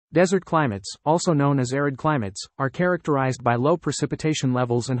Desert climates, also known as arid climates, are characterized by low precipitation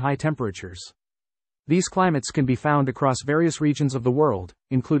levels and high temperatures. These climates can be found across various regions of the world,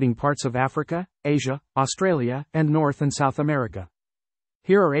 including parts of Africa, Asia, Australia, and North and South America.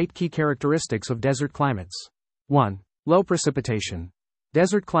 Here are 8 key characteristics of desert climates. 1. Low precipitation.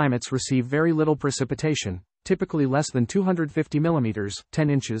 Desert climates receive very little precipitation, typically less than 250 millimeters, 10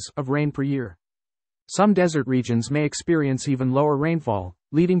 inches, of rain per year. Some desert regions may experience even lower rainfall,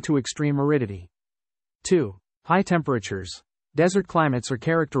 leading to extreme aridity. 2. High temperatures. Desert climates are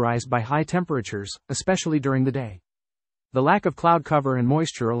characterized by high temperatures, especially during the day. The lack of cloud cover and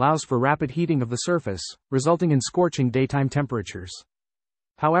moisture allows for rapid heating of the surface, resulting in scorching daytime temperatures.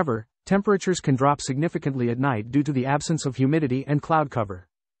 However, temperatures can drop significantly at night due to the absence of humidity and cloud cover.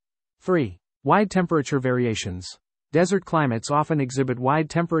 3. Wide temperature variations. Desert climates often exhibit wide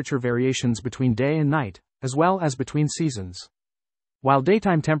temperature variations between day and night, as well as between seasons. While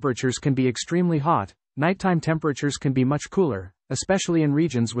daytime temperatures can be extremely hot, nighttime temperatures can be much cooler, especially in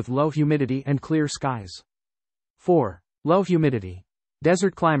regions with low humidity and clear skies. 4. Low humidity.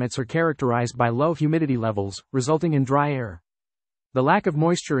 Desert climates are characterized by low humidity levels, resulting in dry air. The lack of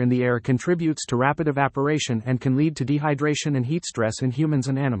moisture in the air contributes to rapid evaporation and can lead to dehydration and heat stress in humans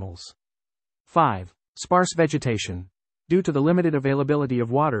and animals. 5. Sparse vegetation. Due to the limited availability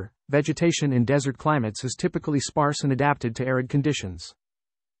of water, vegetation in desert climates is typically sparse and adapted to arid conditions.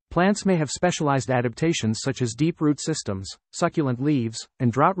 Plants may have specialized adaptations such as deep root systems, succulent leaves,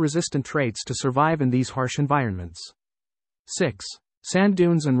 and drought-resistant traits to survive in these harsh environments. 6. Sand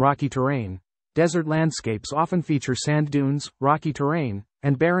dunes and rocky terrain. Desert landscapes often feature sand dunes, rocky terrain,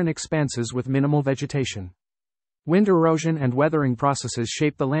 and barren expanses with minimal vegetation. Wind erosion and weathering processes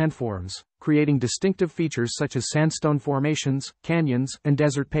shape the landforms, creating distinctive features such as sandstone formations, canyons, and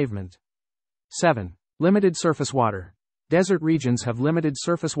desert pavement. 7. Limited surface water. Desert regions have limited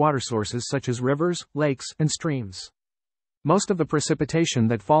surface water sources such as rivers, lakes, and streams. Most of the precipitation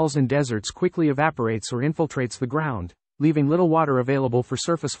that falls in deserts quickly evaporates or infiltrates the ground, leaving little water available for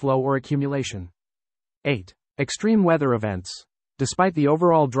surface flow or accumulation. 8. Extreme weather events. Despite the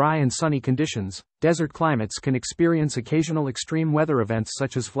overall dry and sunny conditions, desert climates can experience occasional extreme weather events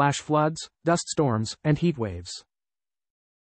such as flash floods, dust storms, and heat waves.